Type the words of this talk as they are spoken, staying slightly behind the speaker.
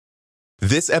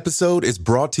This episode is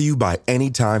brought to you by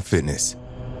Anytime Fitness.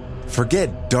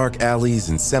 Forget dark alleys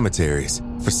and cemeteries.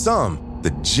 For some,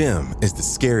 the gym is the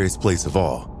scariest place of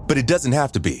all, but it doesn't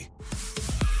have to be.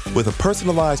 With a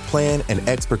personalized plan and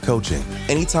expert coaching,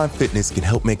 Anytime Fitness can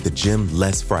help make the gym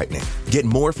less frightening. Get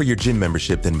more for your gym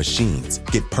membership than machines.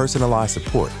 Get personalized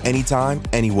support anytime,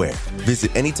 anywhere.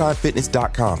 Visit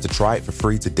AnytimeFitness.com to try it for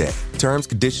free today. Terms,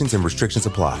 conditions, and restrictions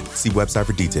apply. See website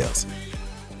for details.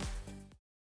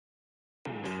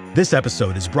 This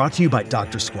episode is brought to you by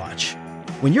Dr. Squatch.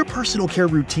 When your personal care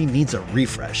routine needs a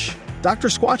refresh, Dr.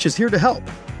 Squatch is here to help.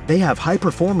 They have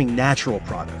high-performing natural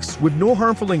products with no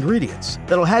harmful ingredients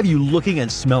that'll have you looking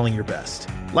and smelling your best.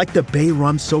 Like the Bay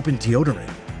Rum Soap and Deodorant.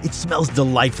 It smells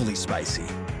delightfully spicy.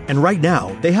 And right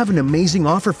now, they have an amazing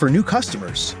offer for new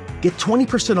customers. Get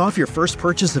 20% off your first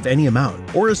purchase of any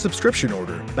amount or a subscription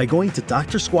order by going to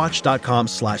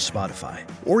drsquatch.com/Spotify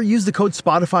or use the code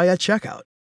Spotify at checkout.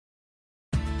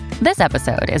 This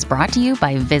episode is brought to you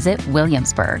by Visit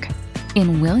Williamsburg.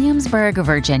 In Williamsburg,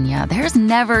 Virginia, there's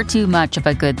never too much of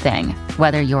a good thing.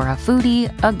 Whether you're a foodie,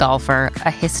 a golfer,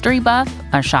 a history buff,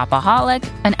 a shopaholic,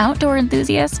 an outdoor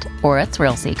enthusiast, or a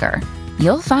thrill seeker,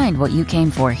 you'll find what you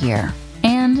came for here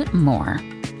and more.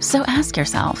 So ask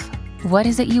yourself, what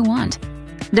is it you want?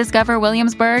 Discover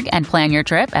Williamsburg and plan your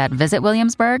trip at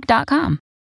visitwilliamsburg.com.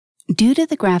 Due to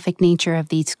the graphic nature of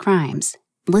these crimes,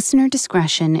 listener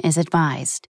discretion is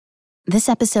advised. This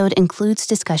episode includes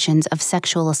discussions of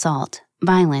sexual assault,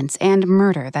 violence, and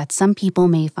murder that some people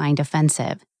may find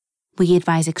offensive. We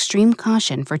advise extreme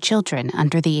caution for children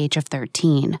under the age of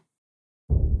 13.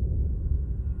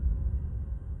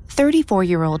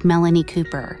 34-year-old Melanie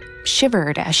Cooper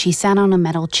shivered as she sat on a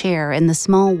metal chair in the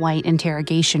small white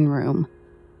interrogation room.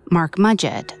 Mark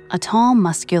Mudgett, a tall,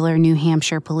 muscular New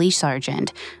Hampshire police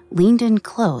sergeant, leaned in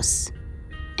close.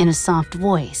 In a soft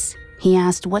voice, he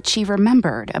asked what she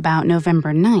remembered about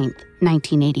November 9th,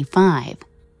 1985.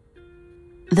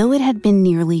 Though it had been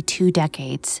nearly 2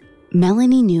 decades,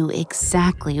 Melanie knew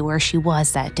exactly where she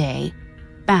was that day,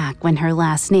 back when her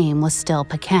last name was still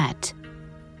Paquette.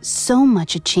 So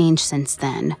much had changed since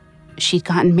then. She'd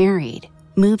gotten married,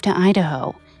 moved to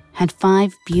Idaho, had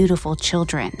 5 beautiful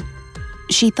children.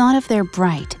 She thought of their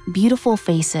bright, beautiful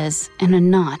faces and a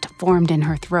knot formed in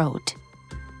her throat.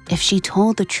 If she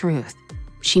told the truth,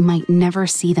 she might never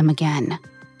see them again.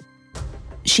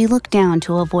 She looked down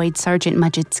to avoid Sergeant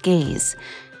Mudgett's gaze,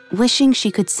 wishing she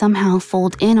could somehow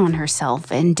fold in on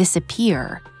herself and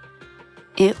disappear.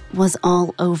 It was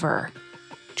all over.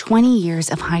 20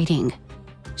 years of hiding.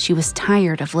 She was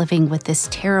tired of living with this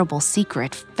terrible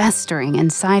secret festering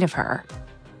inside of her.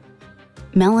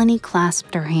 Melanie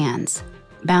clasped her hands,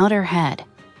 bowed her head,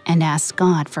 and asked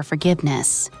God for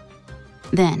forgiveness.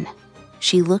 Then,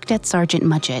 she looked at Sergeant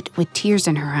Mudgett with tears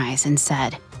in her eyes and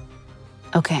said,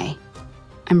 "Okay,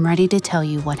 I'm ready to tell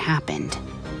you what happened."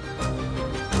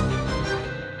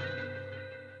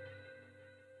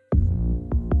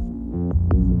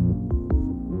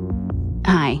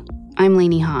 Hi, I'm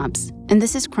Lainey Hobbs, and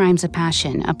this is Crimes of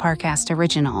Passion, a Parcast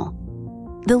original.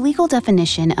 The legal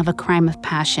definition of a crime of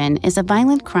passion is a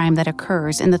violent crime that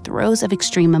occurs in the throes of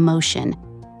extreme emotion,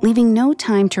 leaving no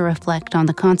time to reflect on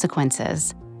the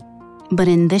consequences. But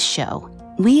in this show,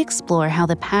 we explore how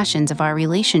the passions of our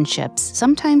relationships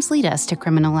sometimes lead us to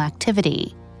criminal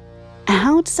activity.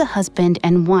 How does a husband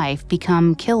and wife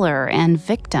become killer and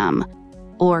victim,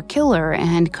 or killer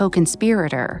and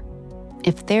co-conspirator?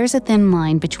 If there's a thin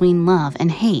line between love and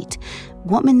hate,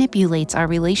 what manipulates our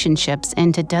relationships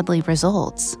into deadly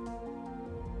results?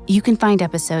 You can find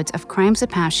episodes of Crimes of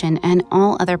Passion and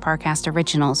all other Parcast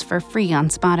originals for free on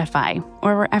Spotify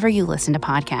or wherever you listen to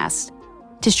podcasts.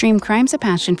 To stream Crimes of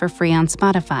Passion for free on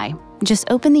Spotify, just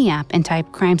open the app and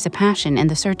type Crimes of Passion in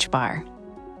the search bar.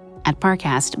 At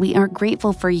Parcast, we are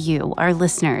grateful for you, our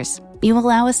listeners. You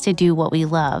allow us to do what we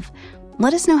love.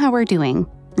 Let us know how we're doing.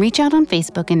 Reach out on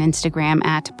Facebook and Instagram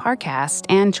at Parcast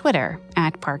and Twitter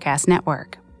at Parcast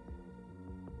Network.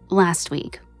 Last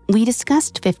week, we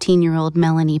discussed 15-year-old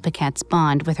Melanie Paquette's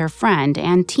bond with her friend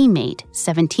and teammate,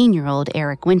 17-year-old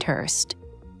Eric Windhurst.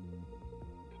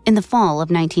 In the fall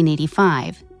of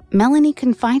 1985, Melanie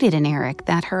confided in Eric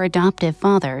that her adoptive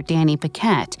father, Danny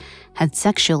Paquette, had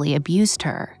sexually abused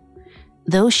her.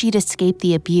 Though she'd escaped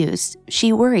the abuse,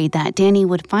 she worried that Danny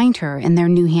would find her in their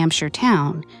New Hampshire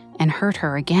town and hurt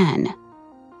her again.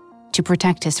 To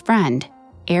protect his friend,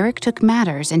 Eric took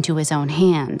matters into his own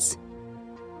hands.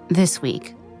 This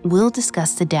week, we'll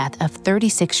discuss the death of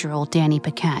 36-year-old Danny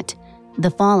Paquette, the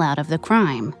fallout of the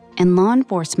crime, and law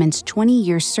enforcement's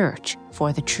 20-year search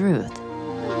for the truth.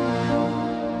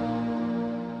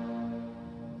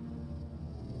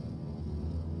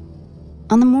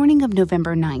 On the morning of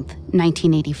November 9,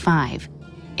 1985,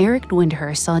 Eric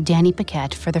Windhurst saw Danny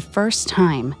Paquette for the first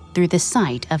time through the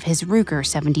sight of his Ruger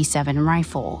 77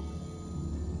 rifle.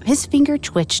 His finger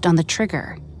twitched on the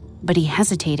trigger, but he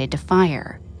hesitated to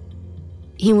fire.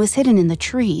 He was hidden in the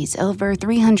trees over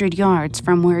 300 yards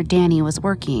from where Danny was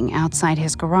working outside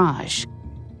his garage.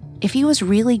 If he was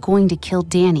really going to kill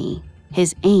Danny,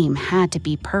 his aim had to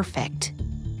be perfect.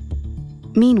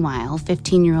 Meanwhile,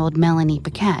 15-year-old Melanie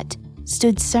Paquette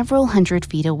stood several hundred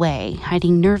feet away,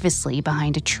 hiding nervously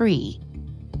behind a tree.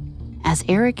 As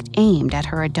Eric aimed at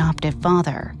her adoptive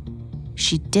father,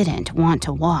 she didn't want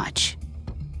to watch.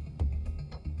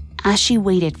 As she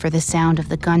waited for the sound of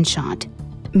the gunshot,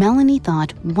 Melanie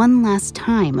thought one last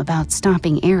time about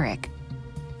stopping Eric.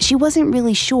 She wasn't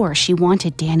really sure she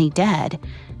wanted Danny dead,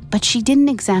 but she didn't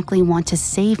exactly want to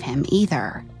save him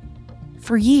either.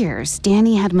 For years,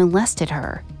 Danny had molested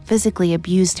her, physically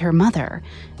abused her mother,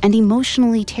 and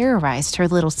emotionally terrorized her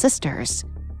little sisters.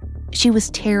 She was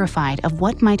terrified of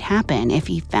what might happen if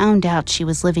he found out she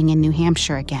was living in New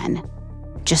Hampshire again,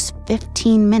 just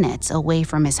 15 minutes away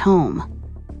from his home.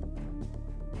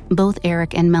 Both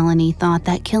Eric and Melanie thought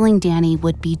that killing Danny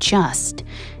would be just.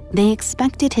 They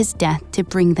expected his death to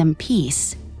bring them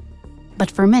peace.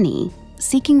 But for many,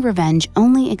 seeking revenge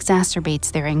only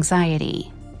exacerbates their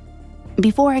anxiety.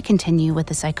 Before I continue with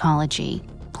the psychology,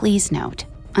 please note,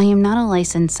 I am not a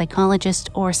licensed psychologist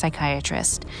or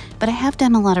psychiatrist, but I have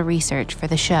done a lot of research for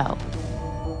the show.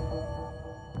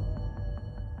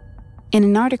 In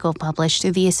an article published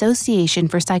through the Association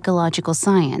for Psychological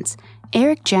Science,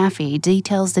 Eric Jaffe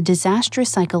details the disastrous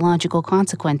psychological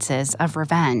consequences of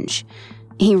revenge.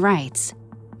 He writes,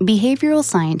 "Behavioral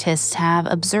scientists have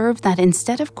observed that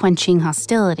instead of quenching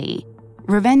hostility,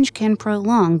 revenge can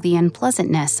prolong the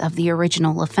unpleasantness of the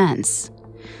original offense.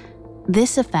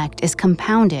 This effect is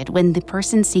compounded when the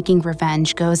person seeking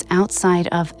revenge goes outside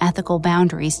of ethical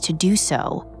boundaries to do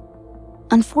so.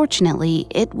 Unfortunately,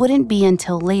 it wouldn't be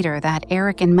until later that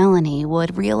Eric and Melanie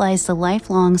would realize the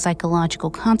lifelong psychological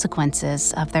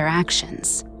consequences of their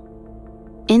actions.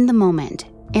 In the moment,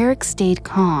 Eric stayed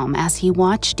calm as he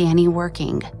watched Danny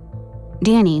working.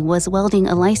 Danny was welding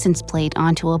a license plate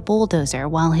onto a bulldozer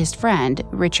while his friend,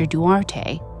 Richard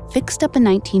Duarte, fixed up a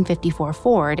 1954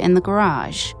 Ford in the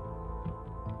garage.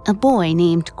 A boy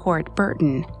named Court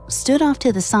Burton stood off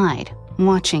to the side,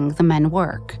 watching the men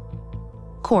work.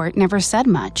 Court never said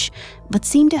much, but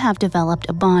seemed to have developed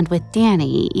a bond with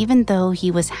Danny even though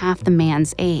he was half the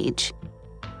man's age.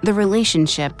 The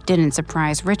relationship didn't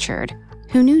surprise Richard,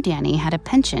 who knew Danny had a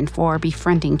penchant for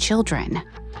befriending children.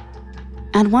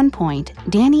 At one point,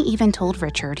 Danny even told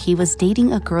Richard he was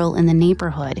dating a girl in the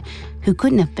neighborhood who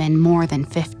couldn't have been more than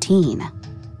 15.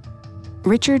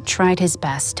 Richard tried his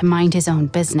best to mind his own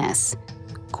business.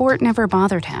 Court never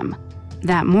bothered him.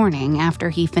 That morning, after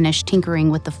he finished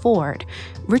tinkering with the Ford,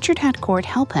 Richard had Court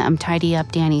help him tidy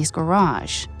up Danny's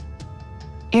garage.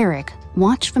 Eric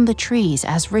watched from the trees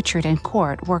as Richard and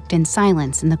Court worked in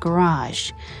silence in the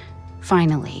garage.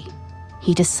 Finally,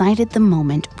 he decided the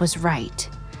moment was right.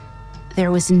 There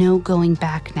was no going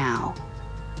back now.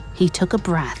 He took a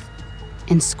breath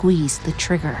and squeezed the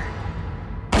trigger.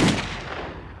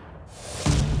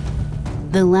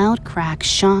 The loud crack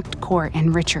shocked Court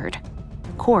and Richard.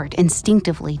 Court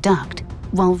instinctively ducked,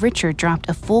 while Richard dropped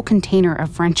a full container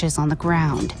of wrenches on the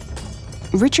ground.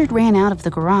 Richard ran out of the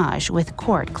garage with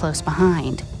Court close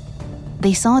behind.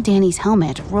 They saw Danny's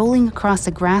helmet rolling across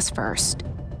the grass first.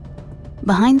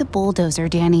 Behind the bulldozer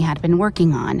Danny had been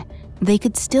working on, they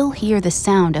could still hear the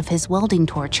sound of his welding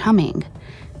torch humming.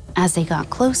 As they got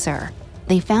closer,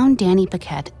 they found Danny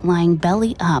Paquette lying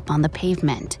belly up on the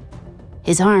pavement.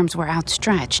 His arms were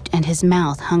outstretched and his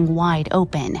mouth hung wide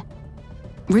open.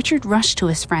 Richard rushed to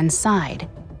his friend's side.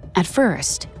 At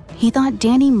first, he thought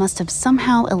Danny must have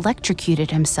somehow electrocuted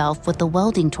himself with the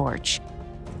welding torch.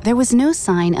 There was no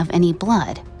sign of any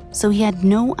blood, so he had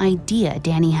no idea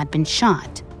Danny had been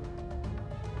shot.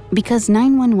 Because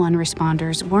 911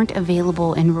 responders weren't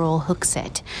available in rural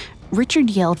Hooksett,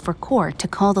 Richard yelled for Court to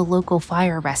call the local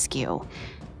fire rescue.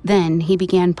 Then he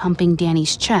began pumping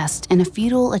Danny's chest in a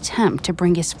futile attempt to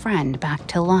bring his friend back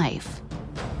to life.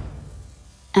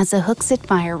 As the Hooksett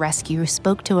Fire Rescue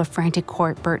spoke to a frantic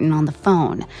Court Burton on the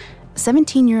phone,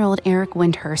 17-year-old Eric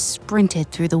Windhurst sprinted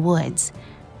through the woods.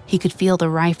 He could feel the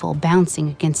rifle bouncing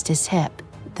against his hip,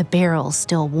 the barrel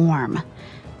still warm.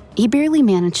 He barely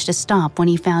managed to stop when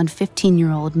he found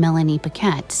 15-year-old Melanie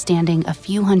Paquette standing a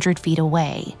few hundred feet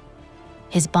away.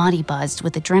 His body buzzed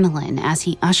with adrenaline as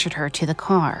he ushered her to the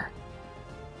car.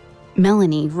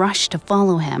 Melanie rushed to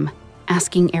follow him,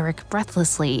 asking Eric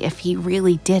breathlessly if he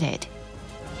really did it.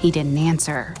 He didn't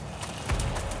answer.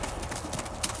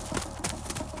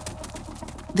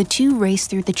 The two raced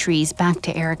through the trees back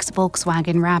to Eric's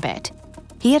Volkswagen Rabbit.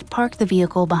 He had parked the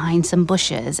vehicle behind some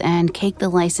bushes and caked the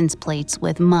license plates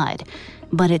with mud,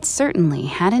 but it certainly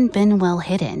hadn't been well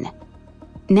hidden.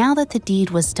 Now that the deed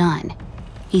was done,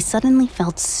 he suddenly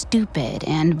felt stupid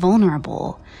and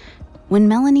vulnerable. When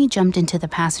Melanie jumped into the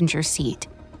passenger seat,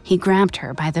 he grabbed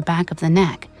her by the back of the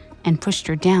neck and pushed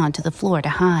her down to the floor to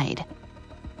hide.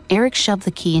 Eric shoved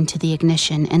the key into the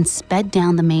ignition and sped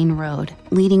down the main road,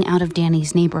 leading out of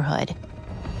Danny's neighborhood.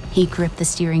 He gripped the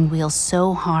steering wheel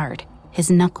so hard, his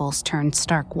knuckles turned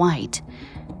stark white.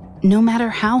 No matter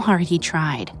how hard he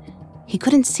tried, he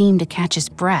couldn't seem to catch his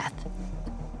breath.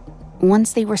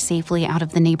 Once they were safely out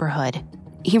of the neighborhood,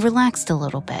 he relaxed a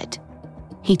little bit.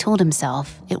 He told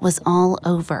himself it was all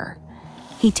over.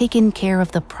 He'd taken care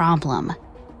of the problem.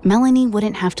 Melanie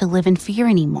wouldn't have to live in fear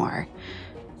anymore.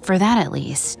 For that, at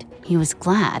least, he was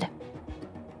glad.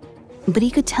 But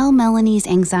he could tell Melanie's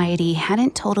anxiety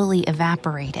hadn't totally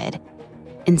evaporated.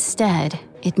 Instead,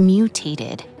 it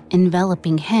mutated,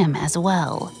 enveloping him as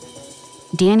well.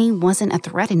 Danny wasn't a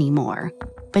threat anymore,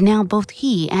 but now both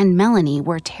he and Melanie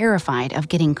were terrified of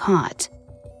getting caught.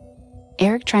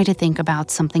 Eric tried to think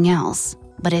about something else,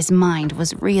 but his mind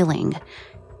was reeling.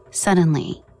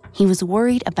 Suddenly, he was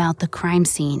worried about the crime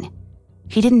scene.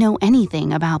 He didn't know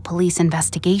anything about police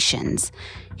investigations.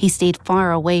 He stayed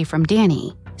far away from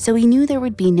Danny, so he knew there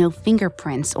would be no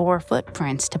fingerprints or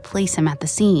footprints to place him at the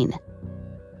scene.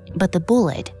 But the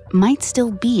bullet might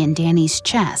still be in Danny's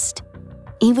chest.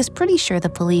 He was pretty sure the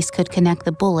police could connect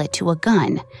the bullet to a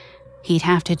gun. He'd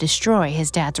have to destroy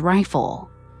his dad's rifle.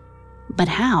 But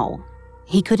how?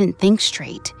 He couldn't think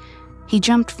straight. He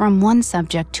jumped from one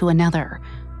subject to another,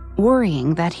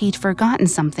 worrying that he'd forgotten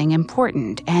something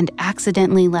important and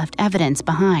accidentally left evidence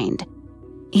behind.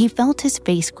 He felt his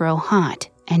face grow hot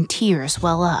and tears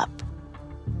well up.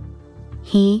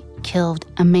 He killed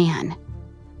a man.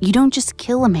 You don't just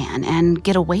kill a man and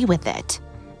get away with it.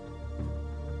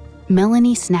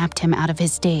 Melanie snapped him out of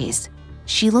his daze.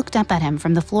 She looked up at him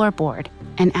from the floorboard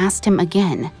and asked him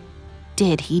again,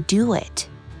 did he do it?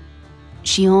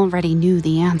 She already knew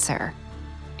the answer.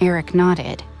 Eric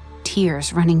nodded,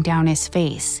 tears running down his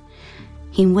face.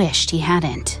 He wished he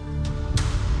hadn't.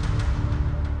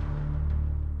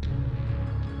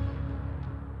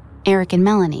 Eric and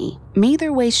Melanie made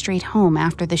their way straight home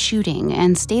after the shooting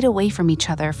and stayed away from each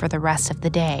other for the rest of the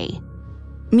day.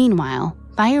 Meanwhile,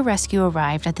 fire rescue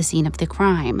arrived at the scene of the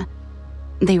crime.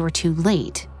 They were too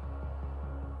late.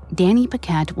 Danny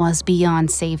Paquette was beyond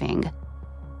saving.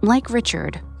 Like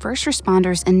Richard, first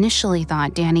responders initially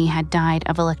thought Danny had died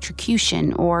of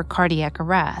electrocution or cardiac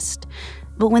arrest,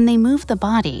 but when they moved the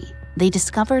body, they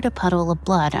discovered a puddle of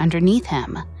blood underneath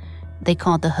him. They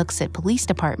called the Hooksett Police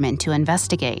Department to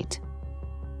investigate.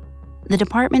 The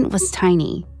department was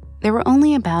tiny. There were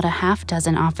only about a half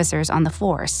dozen officers on the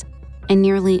force, and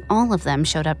nearly all of them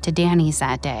showed up to Danny's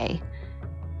that day.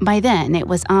 By then, it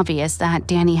was obvious that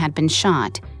Danny had been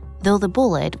shot, though the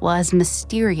bullet was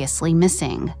mysteriously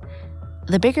missing.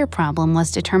 The bigger problem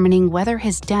was determining whether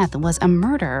his death was a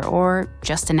murder or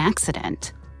just an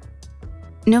accident.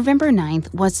 November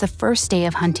 9th was the first day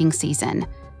of hunting season.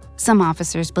 Some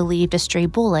officers believed a stray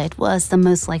bullet was the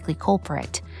most likely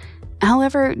culprit.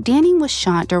 However, Danny was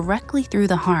shot directly through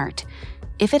the heart.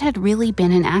 If it had really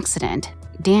been an accident,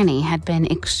 Danny had been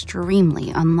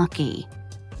extremely unlucky.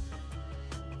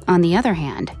 On the other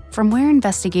hand, from where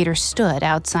investigators stood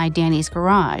outside Danny's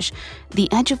garage,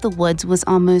 the edge of the woods was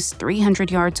almost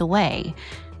 300 yards away.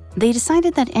 They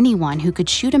decided that anyone who could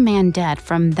shoot a man dead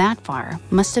from that far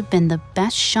must have been the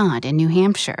best shot in New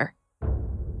Hampshire.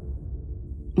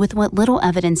 With what little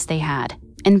evidence they had,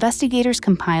 investigators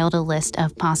compiled a list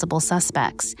of possible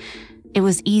suspects. It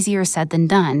was easier said than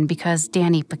done because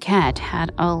Danny Paquette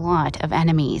had a lot of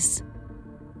enemies.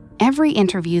 Every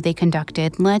interview they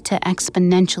conducted led to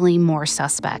exponentially more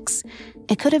suspects.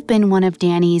 It could have been one of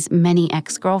Danny's many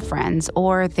ex-girlfriends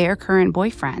or their current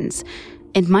boyfriends.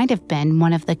 It might have been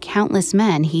one of the countless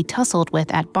men he tussled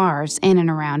with at bars in and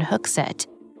around Hooksett.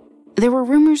 There were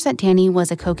rumors that Danny was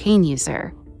a cocaine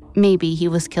user. Maybe he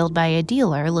was killed by a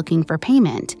dealer looking for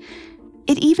payment.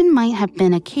 It even might have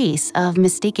been a case of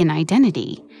mistaken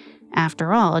identity.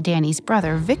 After all, Danny's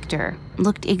brother, Victor,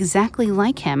 looked exactly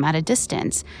like him at a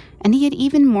distance, and he had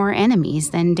even more enemies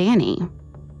than Danny.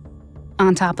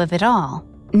 On top of it all,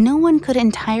 no one could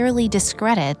entirely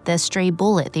discredit the stray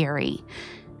bullet theory.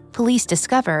 Police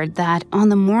discovered that on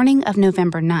the morning of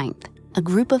November 9th, a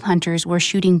group of hunters were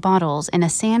shooting bottles in a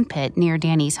sand pit near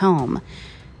Danny's home.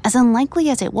 As unlikely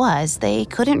as it was, they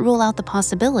couldn't rule out the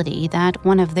possibility that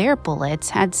one of their bullets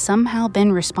had somehow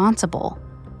been responsible.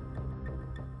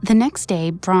 The next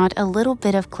day brought a little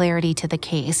bit of clarity to the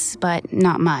case, but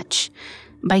not much.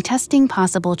 By testing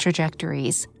possible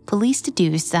trajectories, police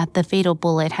deduced that the fatal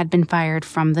bullet had been fired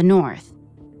from the north.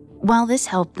 While this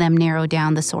helped them narrow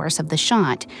down the source of the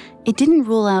shot, it didn't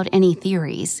rule out any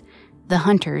theories. The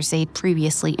hunters they'd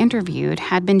previously interviewed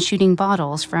had been shooting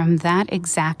bottles from that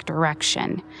exact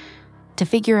direction. To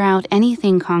figure out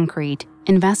anything concrete,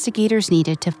 investigators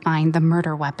needed to find the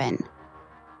murder weapon.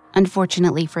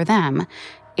 Unfortunately for them,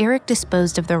 Eric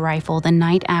disposed of the rifle the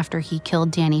night after he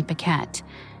killed Danny Paquette.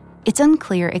 It's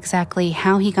unclear exactly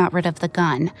how he got rid of the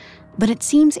gun, but it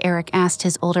seems Eric asked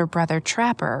his older brother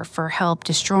Trapper for help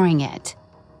destroying it.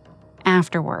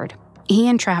 Afterward, he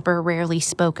and Trapper rarely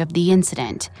spoke of the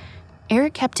incident.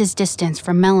 Eric kept his distance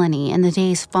from Melanie in the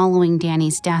days following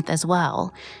Danny's death as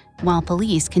well, while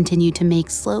police continued to make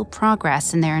slow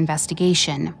progress in their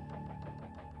investigation.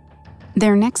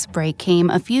 Their next break came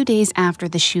a few days after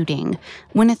the shooting,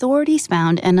 when authorities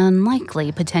found an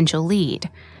unlikely potential lead.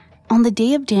 On the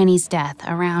day of Danny's death,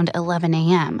 around 11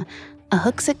 a.m., a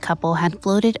Hooksett couple had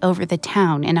floated over the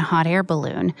town in a hot air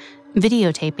balloon,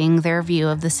 videotaping their view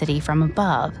of the city from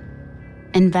above.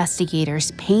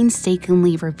 Investigators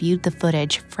painstakingly reviewed the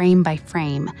footage frame by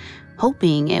frame,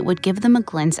 hoping it would give them a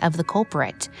glimpse of the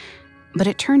culprit. But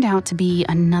it turned out to be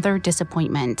another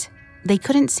disappointment. They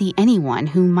couldn't see anyone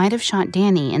who might have shot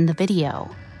Danny in the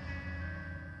video.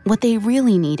 What they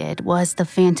really needed was the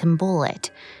phantom bullet,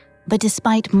 but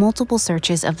despite multiple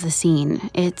searches of the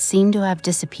scene, it seemed to have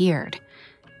disappeared.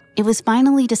 It was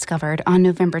finally discovered on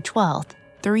November 12th,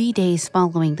 3 days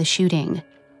following the shooting.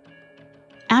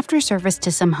 After service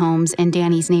to some homes in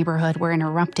Danny's neighborhood were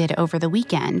interrupted over the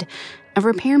weekend, a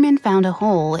repairman found a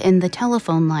hole in the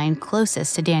telephone line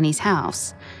closest to Danny's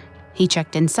house. He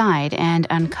checked inside and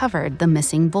uncovered the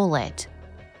missing bullet.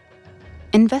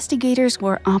 Investigators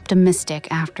were optimistic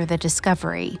after the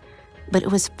discovery, but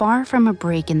it was far from a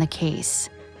break in the case.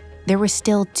 There were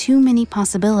still too many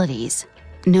possibilities,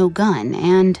 no gun,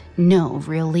 and no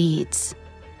real leads.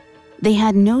 They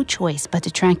had no choice but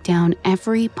to track down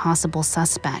every possible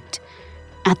suspect.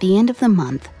 At the end of the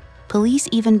month, police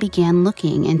even began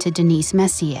looking into Denise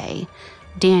Messier,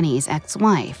 Danny's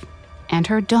ex-wife, and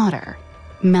her daughter,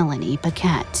 Melanie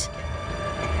Paquette.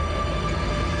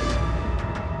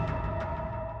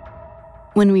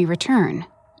 When we return,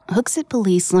 Hooksett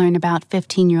police learn about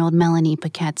 15-year-old Melanie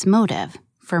Paquette's motive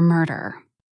for murder.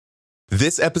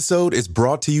 This episode is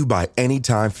brought to you by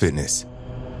Anytime Fitness.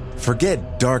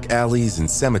 Forget dark alleys and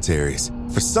cemeteries.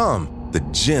 For some, the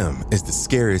gym is the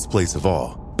scariest place of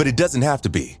all, but it doesn't have to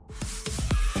be.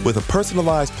 With a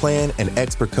personalized plan and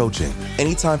expert coaching,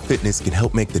 Anytime Fitness can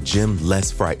help make the gym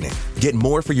less frightening. Get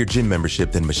more for your gym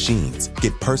membership than machines.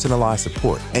 Get personalized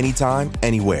support anytime,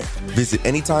 anywhere. Visit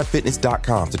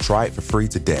AnytimeFitness.com to try it for free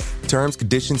today. Terms,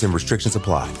 conditions, and restrictions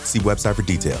apply. See website for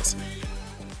details.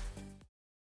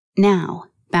 Now,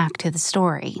 back to the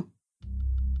story.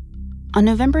 On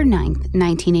November 9th,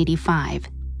 1985,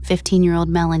 15-year-old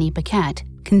Melanie Paquette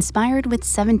conspired with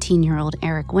 17-year-old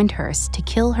Eric Windhurst to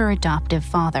kill her adoptive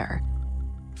father.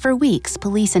 For weeks,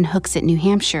 police in Hooksett, New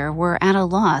Hampshire were at a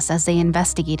loss as they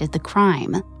investigated the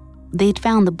crime. They'd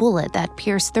found the bullet that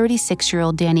pierced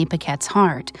 36-year-old Danny Paquette's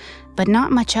heart, but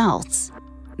not much else.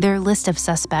 Their list of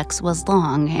suspects was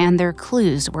long, and their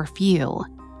clues were few.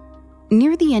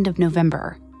 Near the end of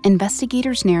November,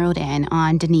 investigators narrowed in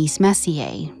on Denise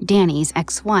Messier, Danny's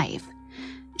ex-wife.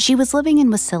 She was living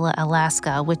in Wasilla,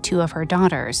 Alaska with 2 of her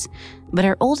daughters, but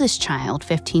her oldest child,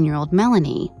 15-year-old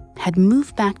Melanie, had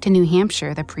moved back to New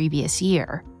Hampshire the previous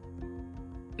year.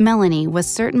 Melanie was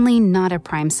certainly not a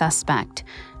prime suspect.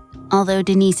 Although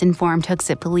Denise informed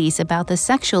Hooksett police about the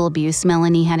sexual abuse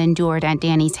Melanie had endured at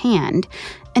Danny's hand,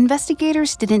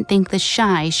 investigators didn't think the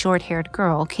shy, short-haired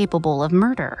girl capable of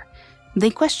murder. They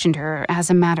questioned her as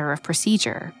a matter of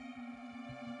procedure.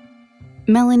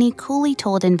 Melanie coolly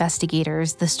told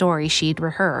investigators the story she'd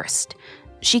rehearsed.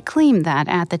 She claimed that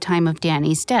at the time of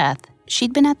Danny's death,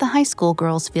 she'd been at the high school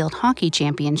girls' field hockey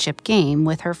championship game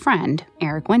with her friend,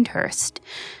 Eric Windhurst.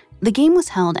 The game was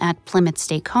held at Plymouth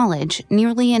State College,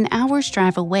 nearly an hour's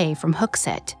drive away from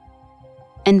Hooksett.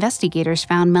 Investigators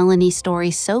found Melanie's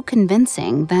story so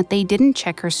convincing that they didn't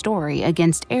check her story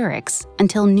against Eric's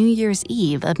until New Year's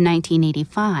Eve of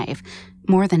 1985,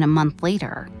 more than a month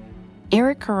later.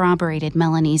 Eric corroborated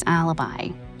Melanie's alibi,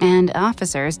 and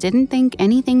officers didn't think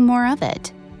anything more of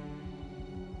it.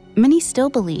 Many still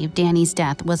believe Danny's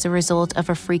death was a result of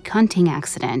a freak hunting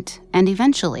accident, and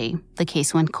eventually, the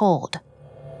case went cold.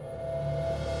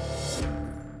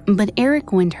 But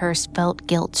Eric Windhurst felt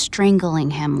guilt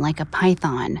strangling him like a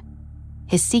python.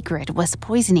 His secret was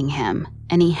poisoning him,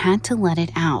 and he had to let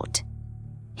it out.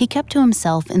 He kept to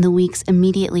himself in the weeks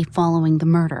immediately following the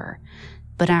murder,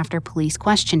 but after police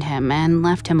questioned him and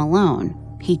left him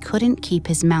alone, he couldn't keep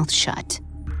his mouth shut.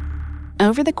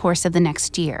 Over the course of the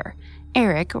next year,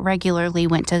 Eric regularly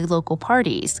went to local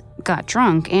parties, got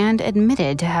drunk, and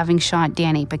admitted to having shot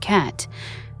Danny Paquette.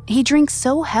 He drank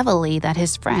so heavily that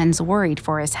his friends worried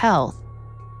for his health.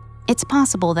 It's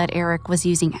possible that Eric was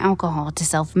using alcohol to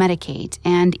self-medicate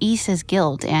and ease his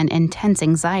guilt and intense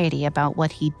anxiety about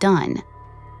what he'd done.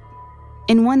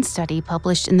 In one study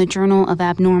published in the Journal of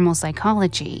Abnormal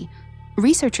Psychology,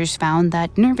 researchers found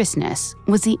that nervousness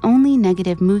was the only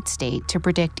negative mood state to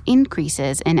predict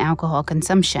increases in alcohol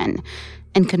consumption,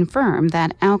 and confirmed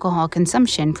that alcohol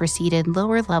consumption preceded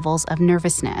lower levels of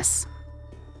nervousness.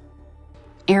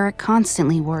 Eric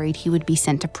constantly worried he would be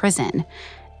sent to prison.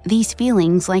 These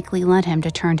feelings likely led him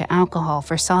to turn to alcohol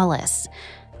for solace.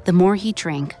 The more he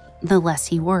drank, the less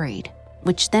he worried,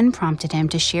 which then prompted him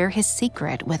to share his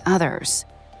secret with others.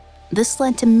 This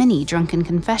led to many drunken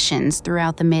confessions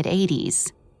throughout the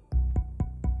mid-'80s.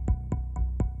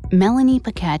 Melanie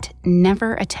Paquette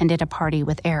never attended a party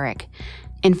with Eric.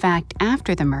 In fact,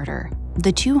 after the murder,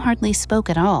 the two hardly spoke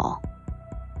at all.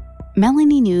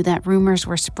 Melanie knew that rumors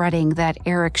were spreading that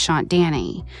Eric shot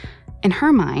Danny. In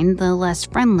her mind, the less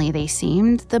friendly they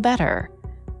seemed, the better.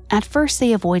 At first,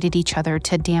 they avoided each other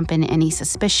to dampen any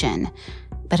suspicion,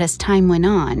 but as time went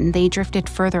on, they drifted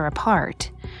further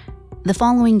apart. The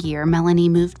following year, Melanie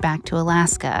moved back to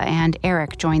Alaska and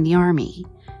Eric joined the Army.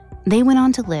 They went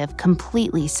on to live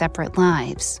completely separate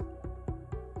lives.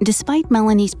 Despite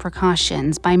Melanie's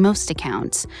precautions, by most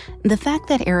accounts, the fact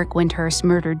that Eric Windhurst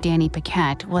murdered Danny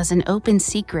Paquette was an open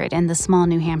secret in the small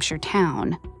New Hampshire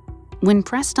town. When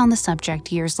pressed on the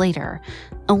subject years later,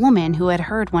 a woman who had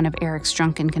heard one of Eric's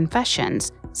drunken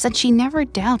confessions said she never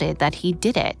doubted that he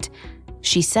did it.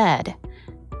 She said,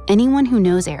 "Anyone who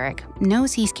knows Eric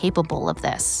knows he's capable of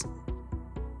this."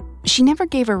 She never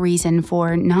gave a reason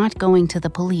for not going to the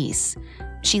police.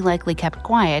 She likely kept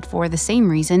quiet for the same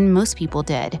reason most people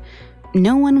did.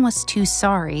 No one was too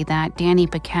sorry that Danny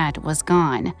Paquette was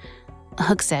gone.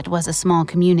 Hooksett was a small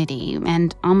community,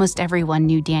 and almost everyone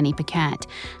knew Danny Paquette,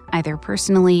 either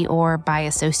personally or by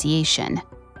association.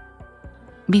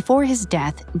 Before his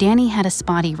death, Danny had a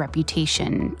spotty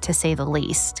reputation, to say the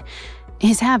least.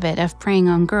 His habit of preying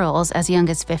on girls as young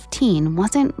as 15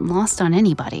 wasn't lost on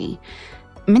anybody.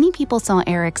 Many people saw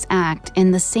Eric's act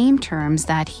in the same terms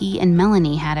that he and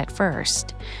Melanie had at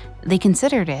first. They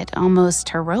considered it almost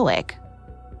heroic.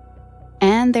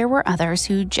 And there were others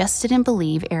who just didn't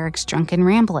believe Eric's drunken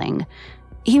rambling.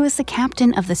 He was the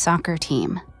captain of the soccer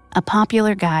team, a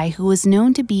popular guy who was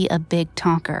known to be a big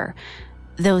talker.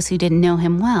 Those who didn't know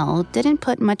him well didn't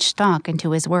put much stock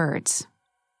into his words.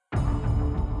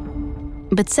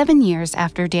 But 7 years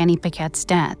after Danny Paquette's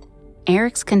death,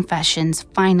 Eric's confessions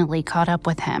finally caught up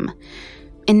with him.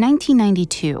 In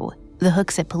 1992, the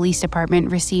Hooksett Police Department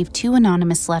received 2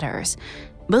 anonymous letters,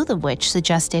 both of which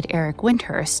suggested Eric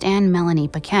Windhurst and Melanie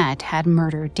Paquette had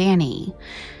murdered Danny.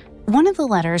 One of the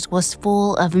letters was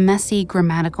full of messy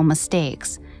grammatical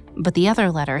mistakes, but the other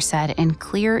letter said in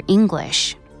clear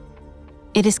English,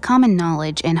 "It is common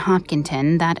knowledge in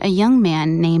Hopkinton that a young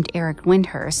man named Eric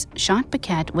Windhurst shot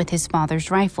Paquette with his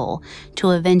father's rifle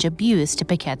to avenge abuse to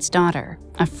Paquette's daughter,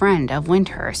 a friend of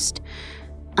Windhurst.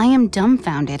 I am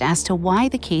dumbfounded as to why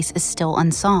the case is still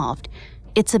unsolved.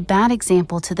 It's a bad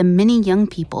example to the many young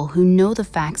people who know the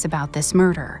facts about this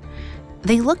murder.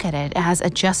 They look at it as a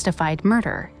justified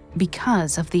murder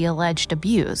because of the alleged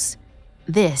abuse.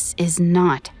 This is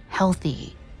not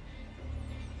healthy."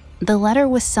 The letter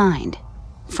was signed,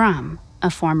 "From a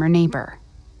former neighbor."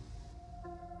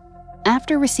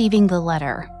 After receiving the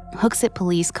letter, Hooksett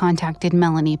police contacted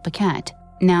Melanie Paquette,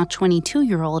 now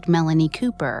 22-year-old Melanie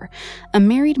Cooper, a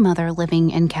married mother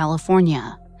living in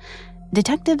California.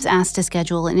 Detectives asked to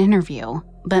schedule an interview,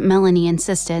 but Melanie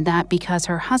insisted that because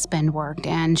her husband worked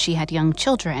and she had young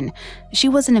children, she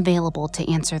wasn't available to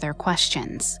answer their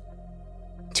questions.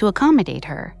 To accommodate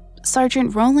her,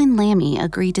 Sergeant Roland Lammy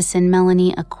agreed to send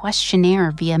Melanie a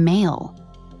questionnaire via mail.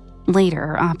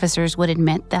 Later, officers would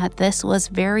admit that this was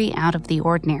very out of the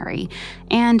ordinary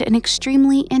and an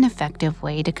extremely ineffective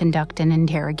way to conduct an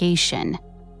interrogation.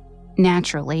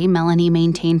 Naturally, Melanie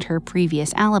maintained her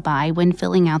previous alibi when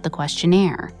filling out the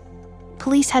questionnaire.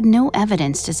 Police had no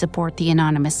evidence to support the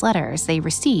anonymous letters they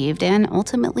received and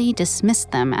ultimately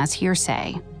dismissed them as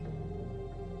hearsay.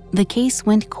 The case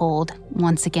went cold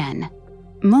once again.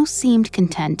 Most seemed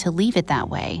content to leave it that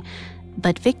way,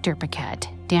 but Victor Paquette,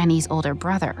 Danny's older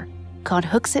brother, called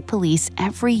Hooksett police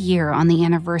every year on the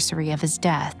anniversary of his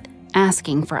death,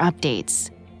 asking for updates.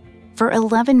 For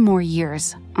 11 more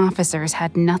years, officers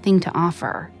had nothing to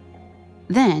offer.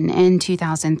 Then, in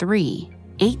 2003,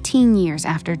 18 years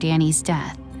after Danny's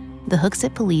death, the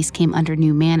Hooksett Police came under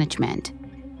new management.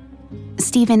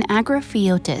 Stephen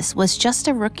Agrafiotis was just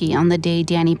a rookie on the day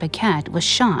Danny Paquette was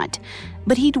shot,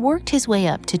 but he'd worked his way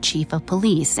up to chief of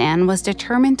police and was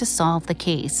determined to solve the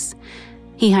case.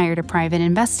 He hired a private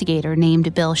investigator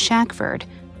named Bill Shackford,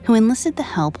 who enlisted the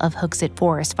help of Hooksett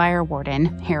Forest Fire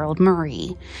Warden Harold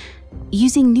Murray.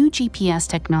 Using new GPS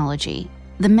technology,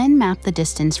 the men mapped the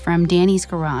distance from Danny's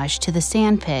garage to the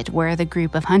sand pit where the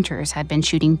group of hunters had been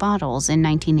shooting bottles in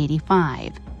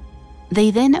 1985.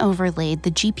 They then overlaid the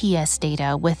GPS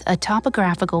data with a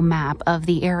topographical map of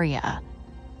the area.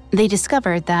 They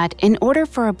discovered that in order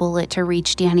for a bullet to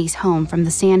reach Danny's home from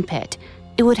the sand pit,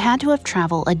 it would have to have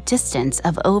traveled a distance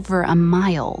of over a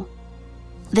mile.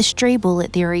 The stray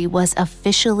bullet theory was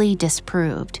officially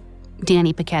disproved.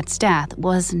 Danny Paquette's death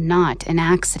was not an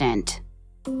accident.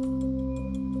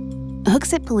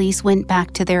 Hooksett Police went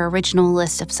back to their original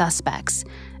list of suspects,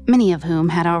 many of whom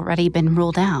had already been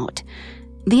ruled out.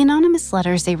 The anonymous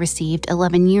letters they received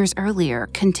 11 years earlier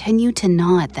continued to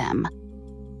gnaw at them.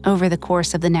 Over the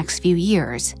course of the next few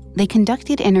years, they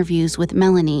conducted interviews with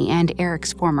Melanie and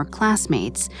Eric's former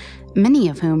classmates, many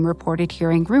of whom reported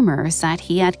hearing rumors that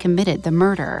he had committed the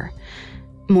murder.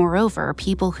 Moreover,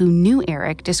 people who knew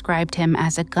Eric described him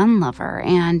as a gun lover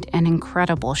and an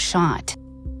incredible shot.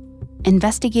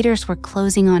 Investigators were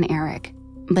closing on Eric,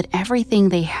 but everything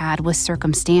they had was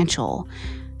circumstantial.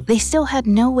 They still had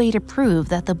no way to prove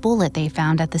that the bullet they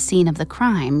found at the scene of the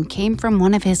crime came from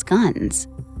one of his guns.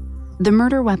 The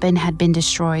murder weapon had been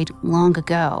destroyed long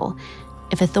ago.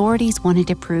 If authorities wanted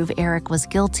to prove Eric was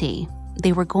guilty,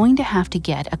 they were going to have to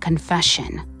get a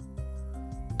confession.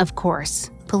 Of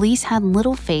course, police had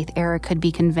little faith Eric could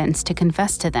be convinced to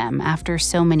confess to them after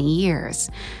so many years.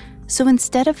 So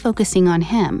instead of focusing on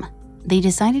him, they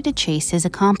decided to chase his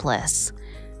accomplice.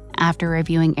 After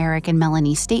reviewing Eric and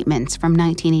Melanie's statements from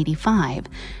 1985,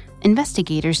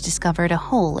 investigators discovered a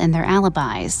hole in their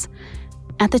alibis.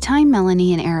 At the time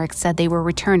Melanie and Eric said they were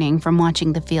returning from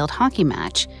watching the field hockey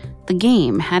match, the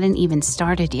game hadn't even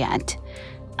started yet.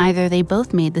 Either they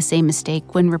both made the same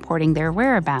mistake when reporting their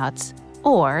whereabouts,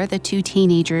 or the two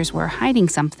teenagers were hiding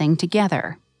something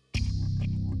together.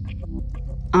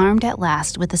 Armed at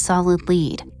last with a solid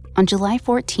lead, on July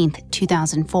 14,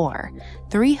 2004,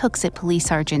 3 Hooksett police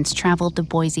sergeants traveled to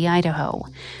Boise, Idaho.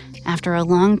 After a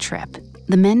long trip,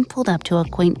 the men pulled up to a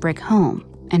quaint brick home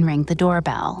and rang the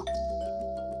doorbell.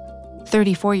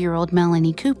 34-year-old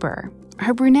Melanie Cooper,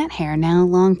 her brunette hair now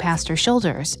long past her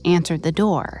shoulders, answered the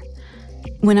door.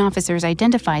 When officers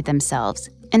identified themselves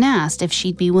and asked if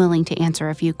she'd be willing to answer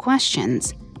a few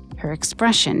questions, her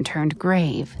expression turned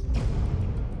grave.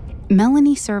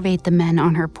 Melanie surveyed the men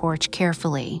on her porch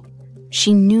carefully.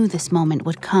 She knew this moment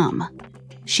would come.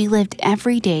 She lived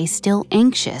every day still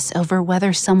anxious over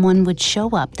whether someone would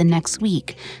show up the next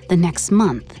week, the next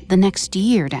month, the next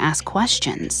year to ask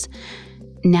questions.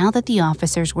 Now that the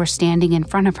officers were standing in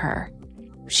front of her,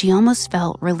 she almost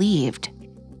felt relieved.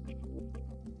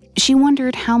 She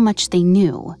wondered how much they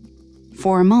knew.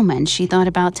 For a moment, she thought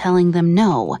about telling them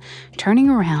no, turning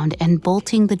around and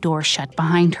bolting the door shut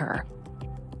behind her.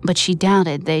 But she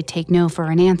doubted they'd take no for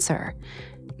an answer.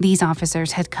 These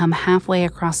officers had come halfway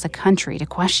across the country to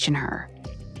question her.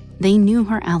 They knew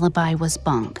her alibi was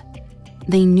bunk.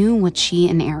 They knew what she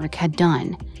and Eric had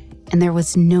done, and there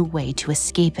was no way to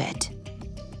escape it.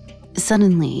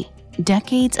 Suddenly,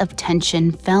 decades of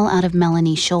tension fell out of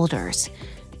Melanie's shoulders.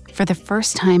 For the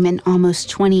first time in almost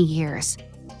 20 years,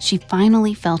 she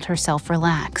finally felt herself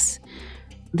relax.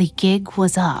 The gig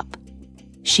was up.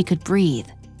 She could breathe.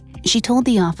 She told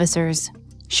the officers,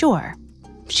 sure,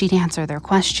 she'd answer their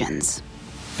questions.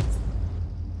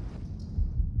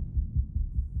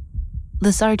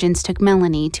 The sergeants took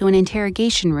Melanie to an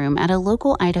interrogation room at a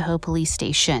local Idaho police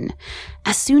station.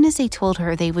 As soon as they told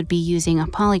her they would be using a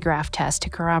polygraph test to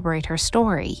corroborate her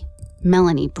story,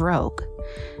 Melanie broke.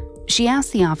 She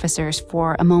asked the officers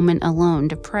for a moment alone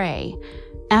to pray.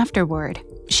 Afterward,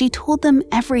 she told them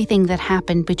everything that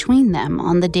happened between them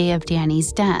on the day of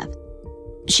Danny's death.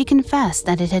 She confessed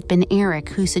that it had been Eric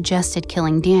who suggested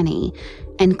killing Danny,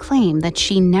 and claimed that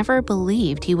she never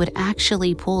believed he would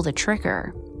actually pull the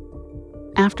trigger.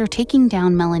 After taking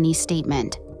down Melanie's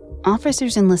statement,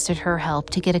 officers enlisted her help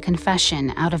to get a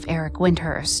confession out of Eric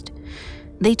Windhurst.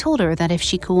 They told her that if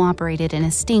she cooperated in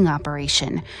a sting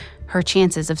operation, her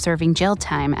chances of serving jail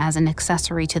time as an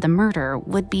accessory to the murder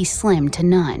would be slim to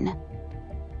none.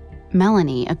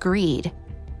 Melanie agreed.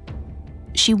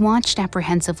 She watched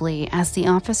apprehensively as the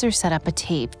officer set up a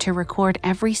tape to record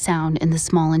every sound in the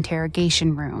small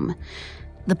interrogation room.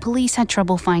 The police had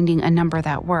trouble finding a number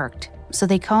that worked, so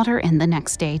they called her in the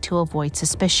next day to avoid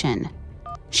suspicion.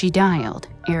 She dialed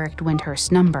Eric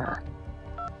Windhurst's number.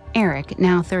 Eric,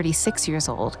 now 36 years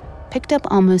old, picked up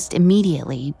almost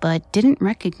immediately but didn't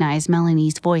recognize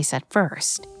Melanie's voice at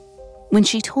first. When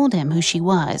she told him who she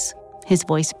was, his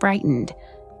voice brightened.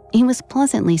 He was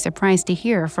pleasantly surprised to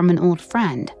hear from an old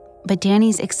friend, but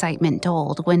Danny's excitement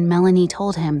dulled when Melanie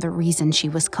told him the reason she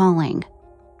was calling.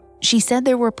 She said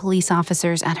there were police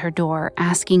officers at her door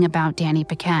asking about Danny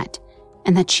Paquette,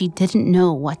 and that she didn't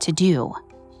know what to do.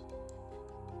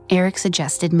 Eric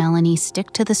suggested Melanie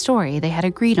stick to the story they had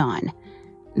agreed on.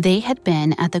 They had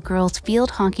been at the girls'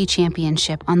 field hockey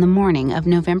championship on the morning of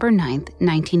November 9th,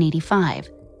 1985,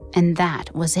 and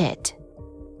that was it.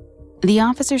 The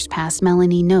officers passed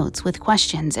Melanie notes with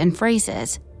questions and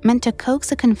phrases meant to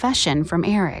coax a confession from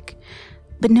Eric.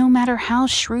 But no matter how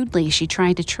shrewdly she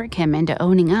tried to trick him into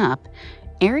owning up,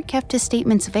 Eric kept his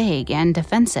statements vague and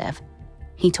defensive.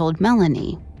 He told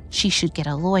Melanie she should get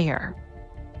a lawyer.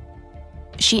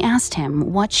 She asked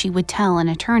him what she would tell an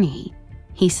attorney.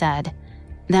 He said,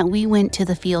 "That we went to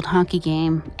the field hockey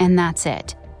game, and that's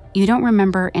it. You don't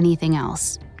remember anything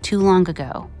else. Too long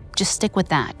ago. Just stick with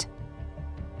that."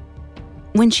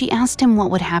 When she asked him what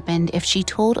would happen if she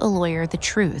told a lawyer the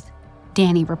truth,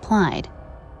 Danny replied,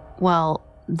 "Well,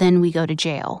 then we go to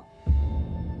jail."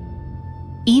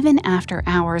 Even after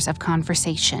hours of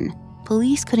conversation,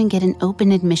 police couldn't get an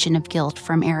open admission of guilt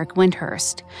from Eric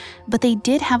Windhurst, but they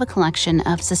did have a collection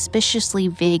of suspiciously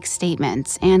vague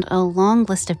statements and a long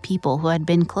list of people who had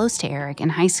been close to Eric in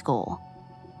high school.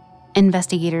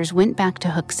 Investigators went back to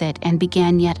Hooksett and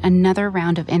began yet another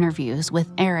round of interviews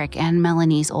with Eric and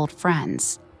Melanie's old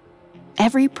friends.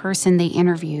 Every person they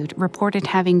interviewed reported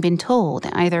having been told,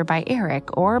 either by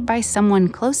Eric or by someone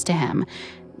close to him,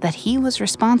 that he was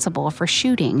responsible for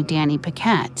shooting Danny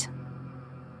Paquette.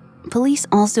 Police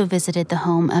also visited the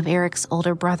home of Eric's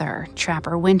older brother,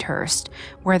 Trapper Windhurst,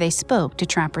 where they spoke to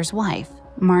Trapper's wife,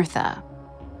 Martha.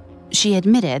 She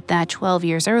admitted that 12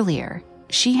 years earlier,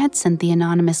 she had sent the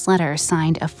anonymous letter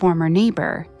signed a former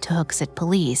neighbor to Hooksett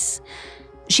police.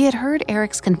 She had heard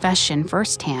Eric's confession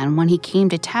firsthand when he came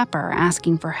to Tapper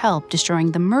asking for help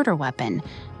destroying the murder weapon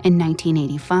in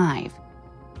 1985.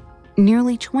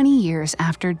 Nearly 20 years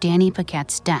after Danny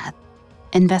Paquette's death,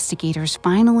 investigators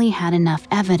finally had enough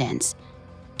evidence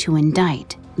to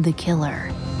indict the killer.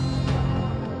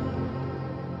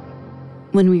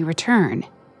 When we return,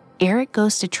 Eric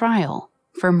goes to trial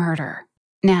for murder.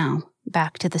 Now,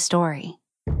 back to the story.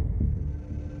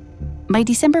 By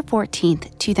December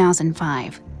 14th,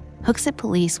 2005, Hooksett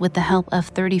police, with the help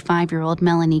of 35-year-old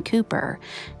Melanie Cooper,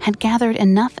 had gathered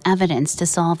enough evidence to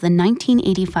solve the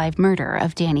 1985 murder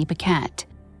of Danny Paquette.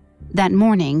 That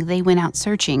morning, they went out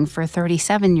searching for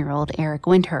 37-year-old Eric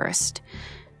Windhurst.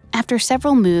 After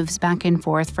several moves back and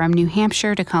forth from New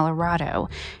Hampshire to Colorado,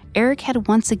 Eric had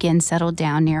once again settled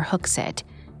down near Hooksett.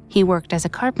 He worked as a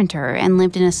carpenter and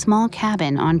lived in a small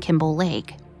cabin on Kimball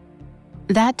Lake.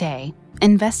 That day,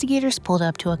 investigators pulled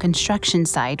up to a construction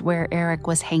site where Eric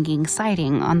was hanging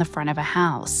siding on the front of a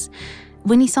house.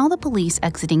 When he saw the police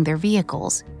exiting their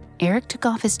vehicles, Eric took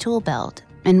off his tool belt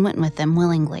and went with them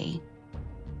willingly.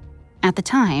 At the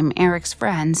time, Eric's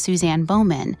friend, Suzanne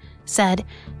Bowman, said,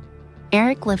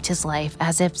 "Eric lived his life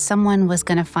as if someone was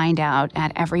going to find out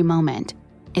at every moment.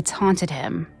 It's haunted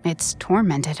him. It's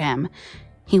tormented him.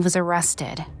 He was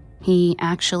arrested. He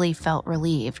actually felt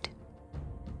relieved."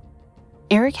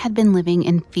 Eric had been living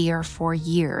in fear for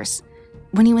years.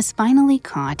 When he was finally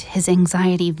caught, his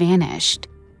anxiety vanished.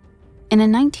 In a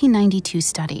 1992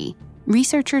 study,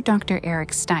 researcher Dr. Eric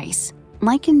Stice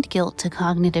likened guilt to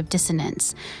cognitive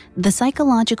dissonance, the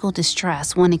psychological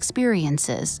distress one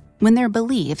experiences when their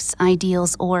beliefs,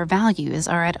 ideals, or values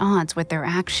are at odds with their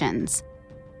actions.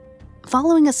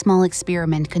 Following a small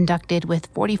experiment conducted with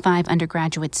 45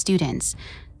 undergraduate students,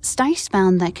 Stice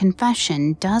found that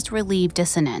confession does relieve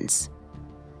dissonance.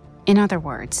 In other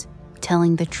words,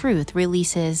 telling the truth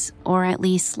releases, or at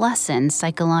least lessens,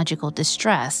 psychological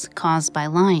distress caused by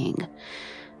lying.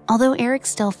 Although Eric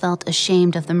still felt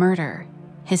ashamed of the murder,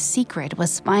 his secret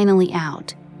was finally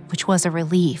out, which was a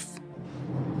relief.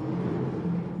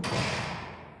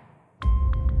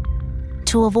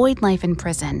 To avoid life in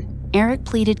prison, Eric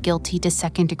pleaded guilty to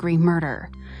second-degree murder.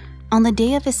 On the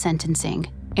day of his sentencing,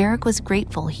 Eric was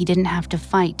grateful he didn't have to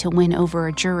fight to win over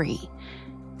a jury.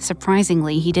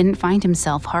 Surprisingly, he didn't find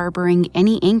himself harboring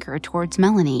any anger towards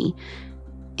Melanie.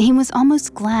 He was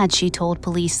almost glad she told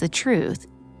police the truth,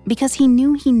 because he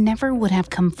knew he never would have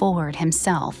come forward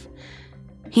himself.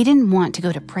 He didn't want to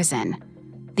go to prison.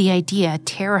 The idea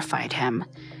terrified him.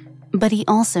 But he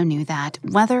also knew that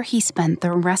whether he spent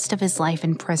the rest of his life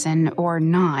in prison or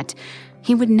not,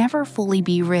 he would never fully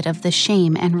be rid of the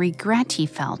shame and regret he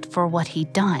felt for what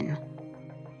he'd done.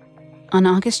 On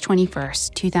August 21,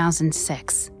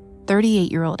 2006,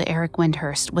 38-year-old Eric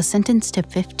Windhurst was sentenced to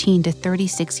 15 to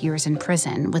 36 years in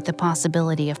prison with the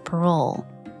possibility of parole.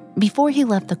 Before he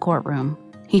left the courtroom,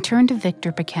 he turned to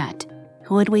Victor Paquette,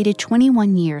 who had waited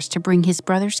 21 years to bring his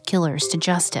brother's killers to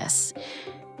justice.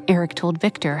 Eric told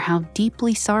Victor how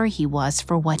deeply sorry he was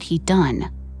for what he'd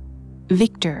done.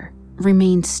 Victor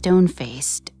remained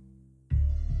stone-faced.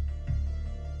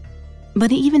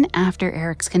 But even after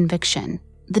Eric's conviction,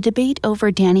 the debate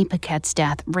over Danny Paquette's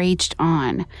death raged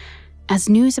on. As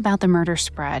news about the murder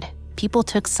spread, people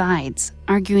took sides,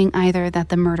 arguing either that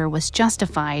the murder was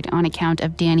justified on account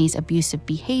of Danny's abusive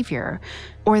behavior,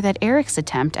 or that Eric's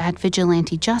attempt at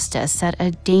vigilante justice set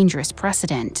a dangerous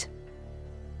precedent.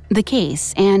 The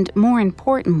case, and more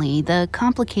importantly, the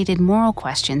complicated moral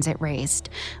questions it raised,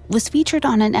 was featured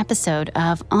on an episode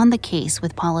of On the Case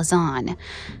with Paula Zahn.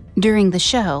 During the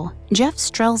show, Jeff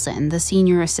Strelzin, the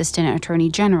Senior Assistant Attorney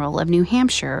General of New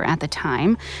Hampshire at the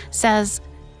time, says,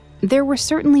 "There were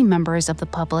certainly members of the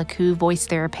public who voiced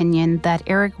their opinion that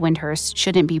Eric Windhurst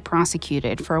shouldn't be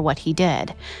prosecuted for what he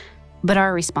did. But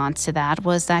our response to that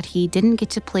was that he didn't get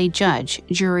to play judge,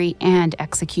 jury, and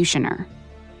executioner."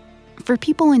 For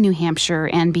people in New Hampshire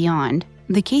and beyond,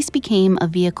 the case became a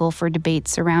vehicle for debate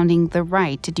surrounding the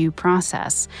right to due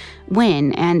process,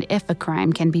 when and if a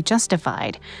crime can be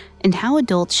justified, and how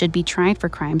adults should be tried for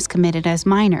crimes committed as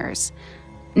minors.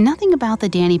 Nothing about the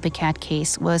Danny Paquette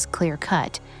case was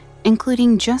clear-cut,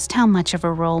 including just how much of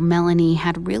a role Melanie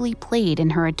had really played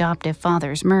in her adoptive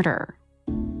father's murder.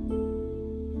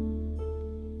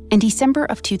 In December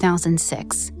of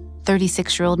 2006,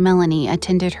 36-year-old Melanie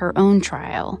attended her own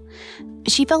trial.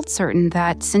 She felt certain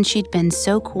that since she'd been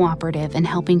so cooperative in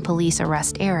helping police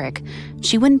arrest Eric,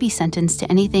 she wouldn't be sentenced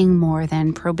to anything more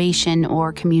than probation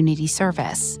or community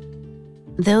service.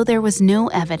 Though there was no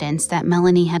evidence that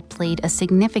Melanie had played a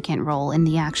significant role in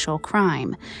the actual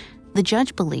crime, the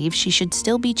judge believed she should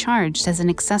still be charged as an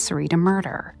accessory to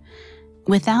murder.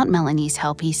 Without Melanie's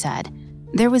help, he said,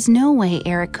 there was no way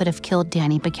Eric could have killed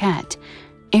Danny Paquette.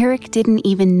 Eric didn't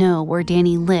even know where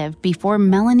Danny lived before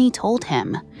Melanie told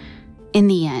him. In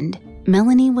the end,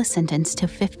 Melanie was sentenced to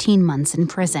 15 months in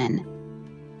prison.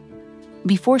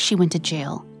 Before she went to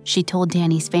jail, she told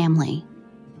Danny's family,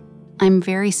 "I'm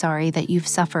very sorry that you've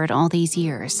suffered all these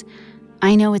years.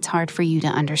 I know it's hard for you to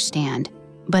understand,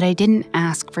 but I didn't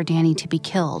ask for Danny to be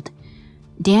killed.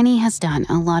 Danny has done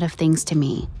a lot of things to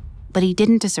me, but he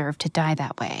didn't deserve to die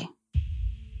that way."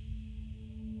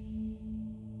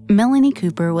 Melanie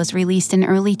Cooper was released in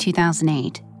early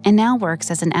 2008 and now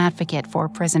works as an advocate for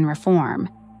prison reform.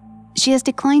 She has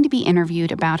declined to be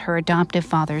interviewed about her adoptive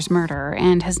father's murder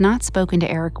and has not spoken to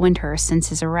Eric Windhurst since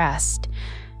his arrest.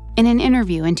 In an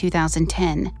interview in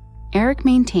 2010, Eric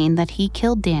maintained that he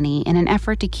killed Danny in an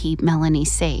effort to keep Melanie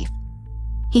safe.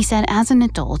 He said as an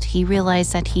adult, he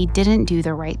realized that he didn't do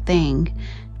the right thing,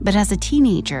 but as a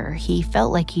teenager, he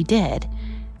felt like he did.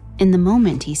 In the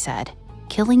moment, he said,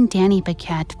 killing Danny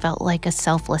Paquette felt like a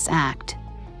selfless act.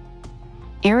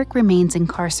 Eric remains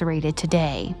incarcerated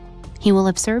today. He will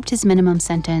have served his minimum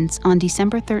sentence on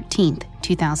December 13,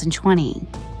 2020.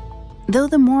 Though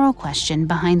the moral question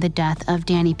behind the death of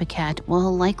Danny Paquette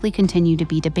will likely continue to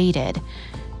be debated,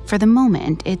 for the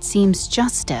moment it seems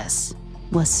justice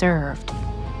was served.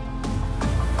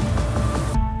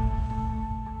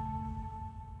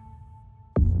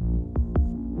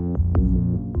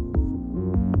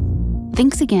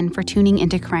 Thanks again for tuning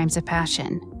into Crimes of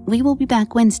Passion. We will be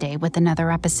back Wednesday with another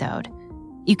episode.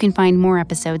 You can find more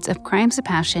episodes of Crimes of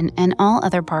Passion and all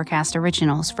other Parcast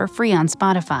originals for free on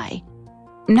Spotify.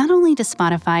 Not only does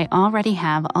Spotify already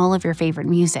have all of your favorite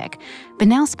music, but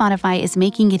now Spotify is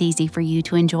making it easy for you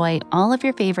to enjoy all of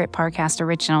your favorite Parcast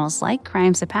originals like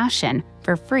Crimes of Passion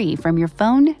for free from your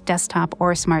phone, desktop,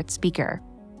 or smart speaker.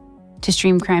 To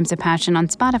stream Crimes of Passion on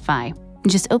Spotify,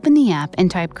 just open the app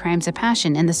and type Crimes of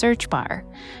Passion in the search bar.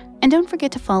 And don't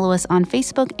forget to follow us on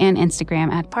Facebook and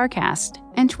Instagram at Parcast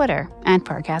and Twitter at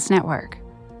Parcast Network.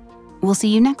 We'll see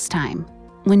you next time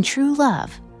when true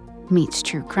love meets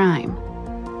true crime.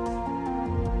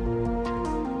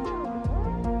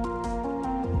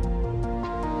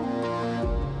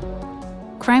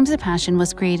 Crimes of Passion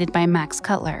was created by Max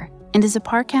Cutler and is a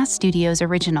Parcast Studios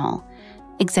original.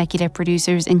 Executive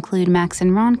producers include Max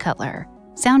and Ron Cutler.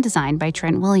 Sound design by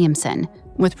Trent Williamson,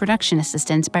 with production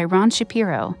assistance by Ron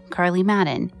Shapiro, Carly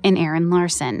Madden, and Aaron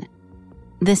Larson.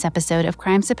 This episode of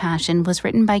Crimes of Passion was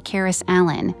written by Karis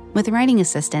Allen, with writing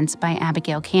assistance by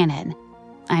Abigail Cannon.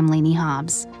 I'm Lainey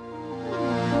Hobbs.